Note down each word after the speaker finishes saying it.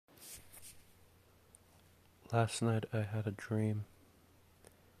Last night I had a dream.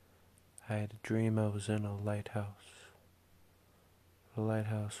 I had a dream I was in a lighthouse. The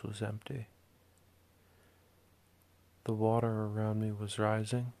lighthouse was empty. The water around me was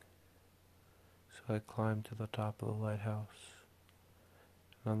rising, so I climbed to the top of the lighthouse.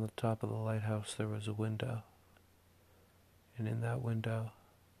 And on the top of the lighthouse there was a window. And in that window,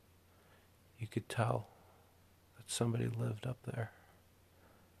 you could tell that somebody lived up there.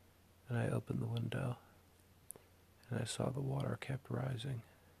 And I opened the window, and I saw the water kept rising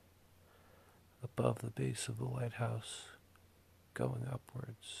above the base of the lighthouse, going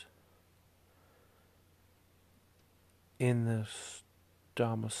upwards. In this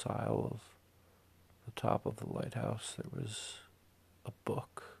domicile of the top of the lighthouse, there was a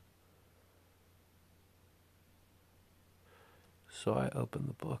book. So I opened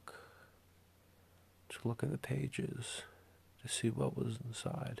the book to look at the pages to see what was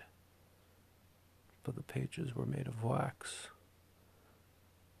inside. But the pages were made of wax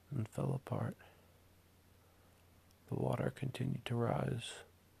and fell apart. The water continued to rise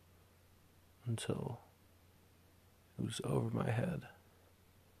until it was over my head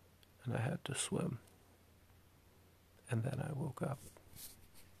and I had to swim. And then I woke up.